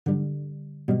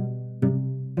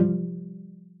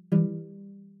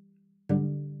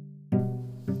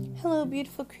Hello,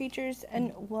 beautiful creatures,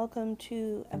 and welcome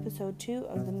to episode 2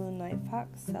 of the Moonlight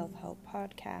Fox Self-Help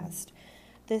Podcast.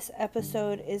 This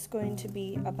episode is going to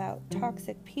be about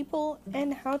toxic people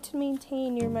and how to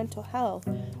maintain your mental health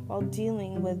while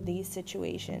dealing with these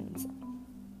situations.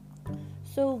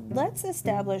 So let's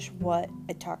establish what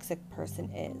a toxic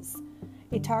person is.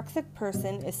 A toxic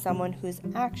person is someone whose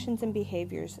actions and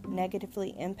behaviors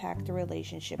negatively impact the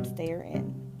relationships they are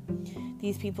in.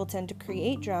 These people tend to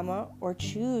create drama or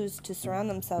choose to surround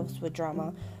themselves with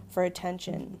drama for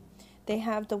attention. They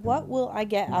have the "what will I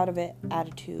get out of it"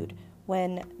 attitude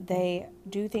when they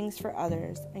do things for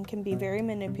others and can be very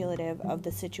manipulative of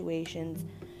the situations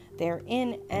they're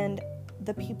in and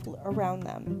the people around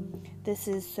them. This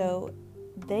is so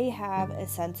they have a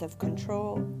sense of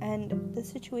control and the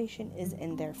situation is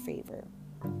in their favor.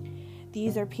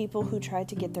 These are people who try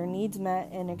to get their needs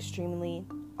met in extremely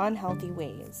unhealthy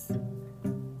ways.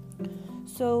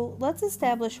 So let's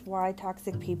establish why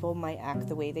toxic people might act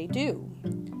the way they do.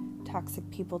 Toxic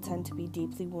people tend to be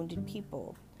deeply wounded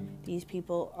people. These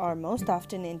people are most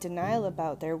often in denial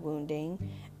about their wounding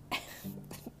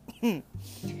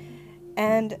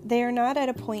and they are not at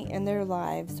a point in their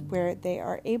lives where they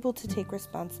are able to take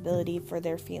responsibility for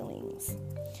their feelings.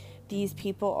 These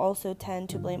people also tend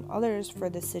to blame others for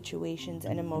the situations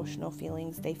and emotional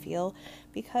feelings they feel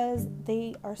because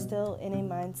they are still in a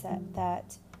mindset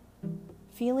that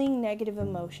feeling negative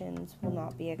emotions will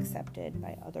not be accepted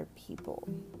by other people.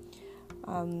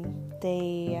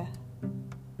 They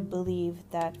believe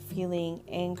that feeling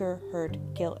anger, hurt,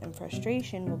 guilt, and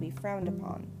frustration will be frowned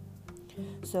upon.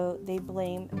 So they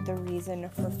blame the reason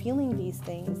for feeling these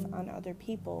things on other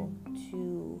people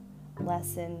to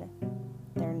lessen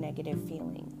their negative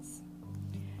feelings.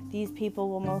 These people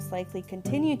will most likely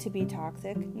continue to be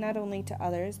toxic, not only to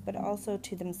others, but also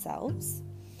to themselves.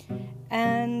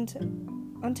 And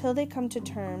until they come to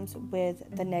terms with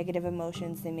the negative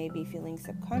emotions they may be feeling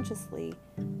subconsciously,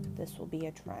 this will be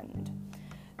a trend.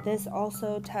 This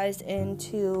also ties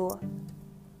into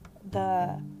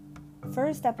the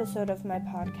first episode of my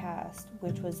podcast,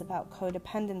 which was about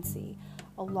codependency.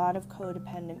 A lot of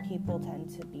codependent people tend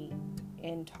to be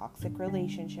in toxic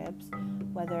relationships,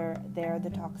 whether they're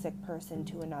the toxic person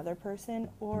to another person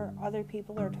or other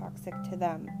people are toxic to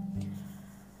them.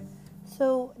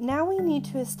 So now we need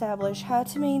to establish how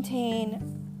to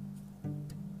maintain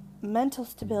mental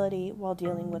stability while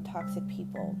dealing with toxic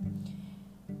people.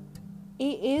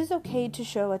 It is okay to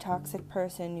show a toxic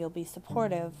person you'll be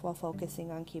supportive while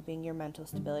focusing on keeping your mental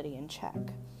stability in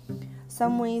check.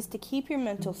 Some ways to keep your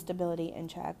mental stability in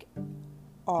check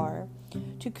are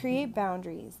to create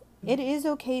boundaries. It is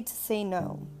okay to say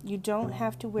no. You don't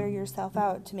have to wear yourself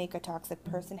out to make a toxic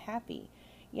person happy.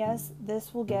 Yes,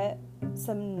 this will get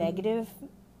some negative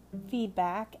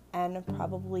feedback and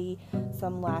probably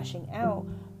some lashing out,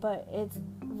 but it's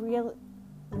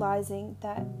realizing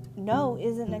that no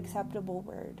is an acceptable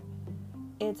word.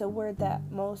 It's a word that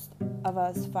most of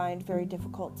us find very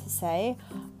difficult to say,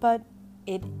 but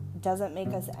it doesn't make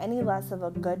us any less of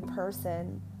a good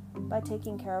person by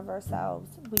taking care of ourselves.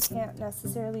 We can't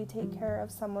necessarily take care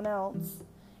of someone else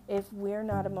if we're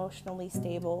not emotionally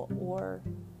stable or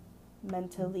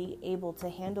mentally able to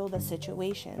handle the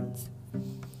situations.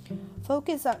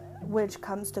 Which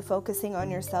comes to focusing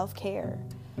on your self-care.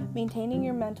 Maintaining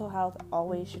your mental health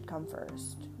always should come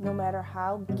first. No matter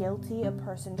how guilty a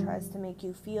person tries to make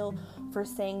you feel for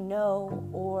saying no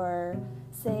or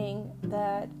saying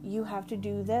that you have to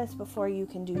do this before you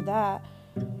can do that,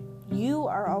 you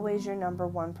are always your number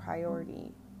one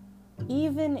priority.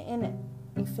 Even in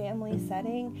a family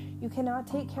setting, you cannot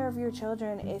take care of your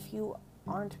children if you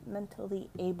aren't mentally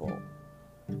able.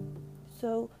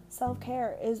 So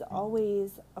self-care is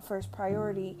always a first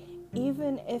priority,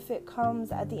 even if it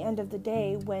comes at the end of the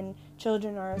day when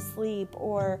children are asleep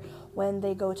or when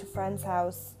they go to friend's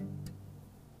house.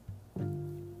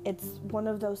 It's one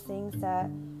of those things that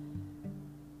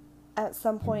at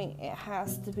some point it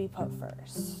has to be put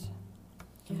first.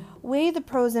 Weigh the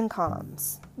pros and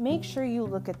cons. Make sure you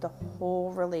look at the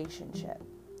whole relationship.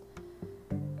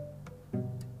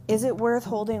 Is it worth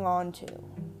holding on to?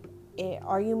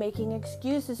 Are you making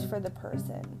excuses for the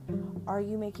person? Are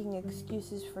you making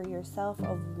excuses for yourself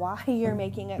of why you're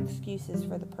making excuses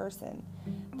for the person?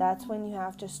 That's when you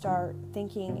have to start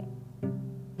thinking,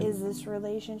 is this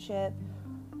relationship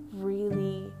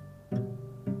really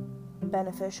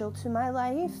beneficial to my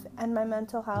life and my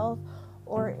mental health?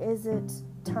 Or is it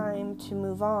time to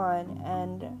move on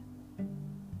and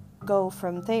go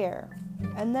from there?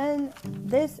 And then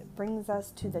this brings us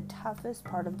to the toughest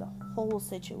part of the whole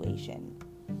situation.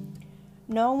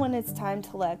 Know when it's time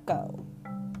to let go.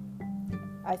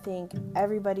 I think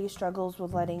everybody struggles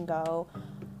with letting go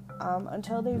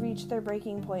until they reach their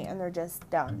breaking point and they're just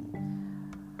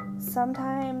done.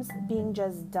 Sometimes being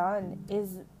just done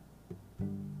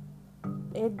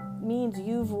it means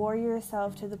you've wore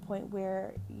yourself to the point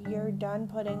where you're done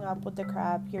putting up with the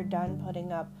crap, you're done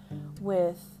putting up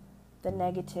with the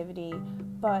negativity.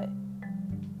 But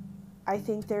I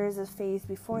think there is a phase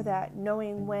before that,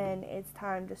 knowing when it's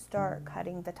time to start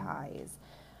cutting the ties.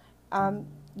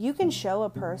 You can show a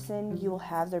person you will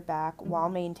have their back while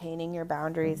maintaining your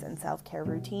boundaries and self-care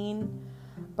routine.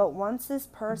 But once this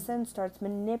person starts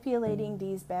manipulating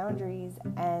these boundaries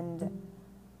and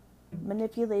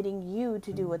manipulating you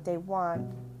to do what they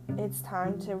want, it's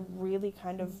time to really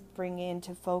kind of bring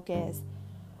into focus,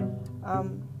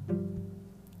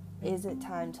 is it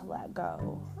time to let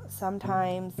go?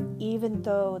 Sometimes, even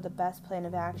though the best plan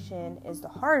of action is the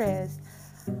hardest,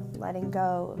 letting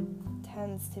go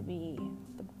tends to be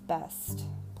the best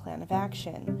plan of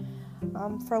action.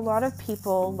 For a lot of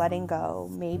people, letting go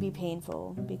may be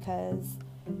painful because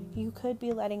you could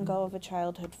be letting go of a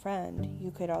childhood friend.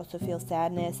 You could also feel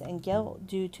sadness and guilt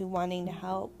due to wanting to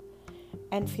help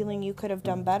and feeling you could have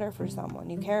done better for someone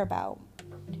you care about.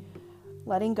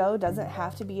 Letting go doesn't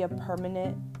have to be a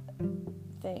permanent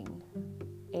thing.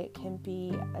 It can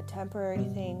be a temporary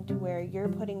thing to where you're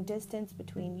putting distance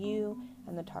between you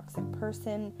and the toxic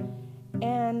person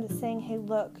and saying, hey,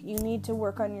 look, you need to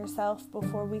work on yourself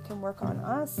before we can work on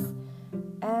us,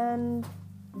 and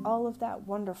all of that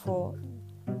wonderful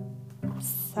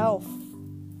self-care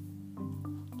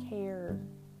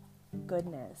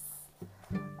goodness.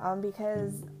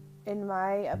 Because in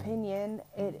my opinion,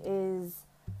 it is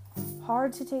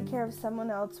hard to take care of someone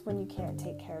else when you can't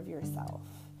take care of yourself.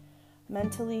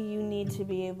 Mentally, you need to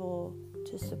be able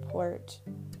to support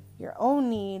your own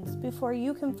needs before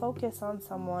you can focus on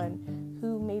someone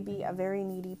who may be a very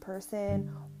needy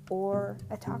person or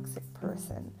a toxic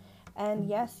person. And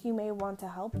yes, you may want to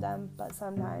help them, but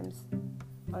sometimes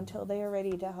until they are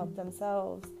ready to help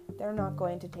themselves, they're not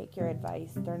going to take your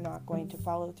advice. They're not going to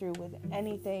follow through with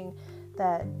anything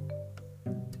that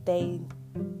they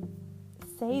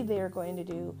say they're going to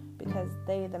do because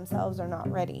they themselves are not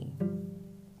ready.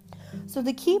 So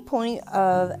the key point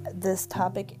of this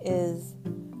topic is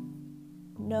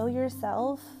know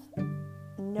yourself,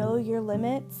 know your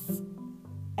limits,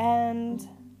 and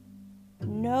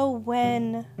know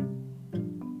when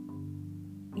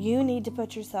you need to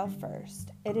put yourself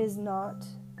first. It is not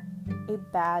a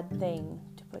bad thing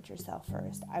to put yourself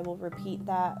first. I will repeat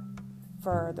that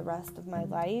for the rest of my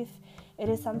life. It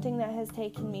is something that has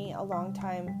taken me a long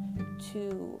time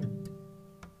to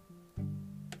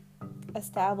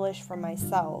establish for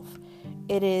myself.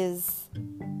 It is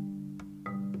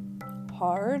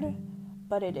hard,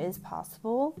 but it is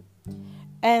possible.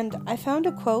 And I found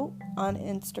a quote on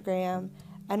Instagram,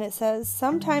 and it says,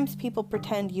 sometimes people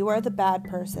pretend you are the bad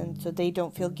person so they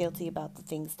don't feel guilty about the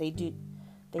things they did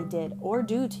or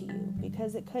do to you,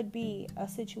 because it could be a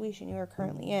situation you are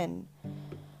currently in.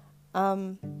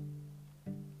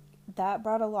 That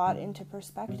brought a lot into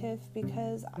perspective,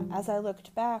 because as I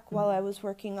looked back while I was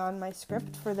working on my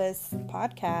script for this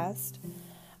podcast,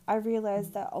 I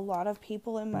realized that a lot of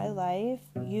people in my life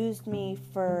used me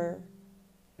for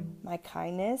my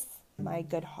kindness, my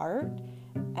good heart,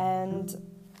 and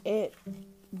it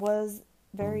was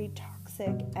very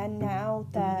toxic. And now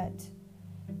that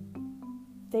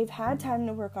they've had time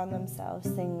to work on themselves,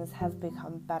 things have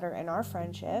become better in our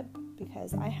friendship,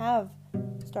 because I have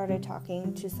started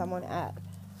talking to someone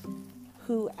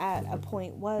who at a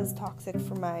point was toxic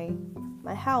for my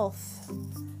health,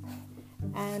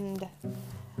 and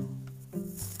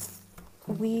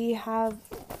we have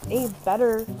a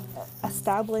better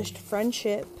established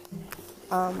friendship.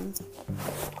 A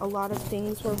lot of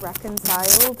things were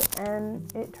reconciled, and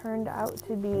it turned out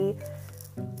to be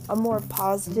a more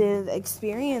positive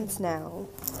experience now.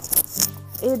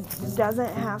 It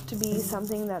doesn't have to be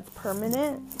something that's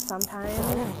permanent. Sometimes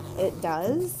it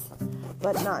does,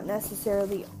 but not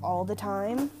necessarily all the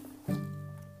time.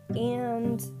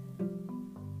 And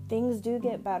things do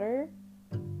get better.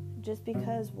 Just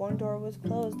because one door was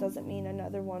closed doesn't mean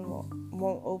another one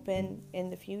won't open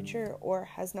in the future or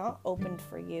has not opened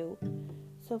for you.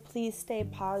 So please stay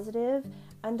positive,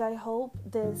 and I hope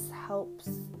this helps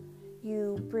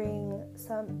you bring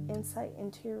some insight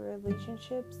into your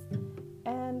relationships,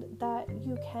 and that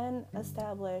you can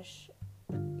establish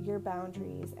your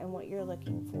boundaries and what you're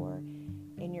looking for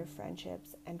in your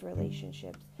friendships and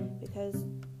relationships, because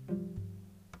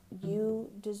you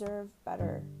deserve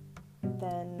better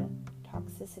than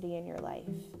toxicity in your life.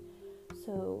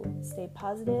 So stay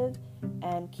positive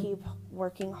and keep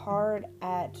working hard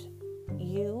at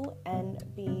you and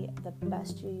be the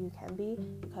best you can be,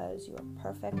 because you are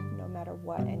perfect no matter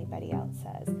what anybody else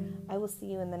says. I will see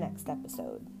you in the next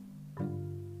episode.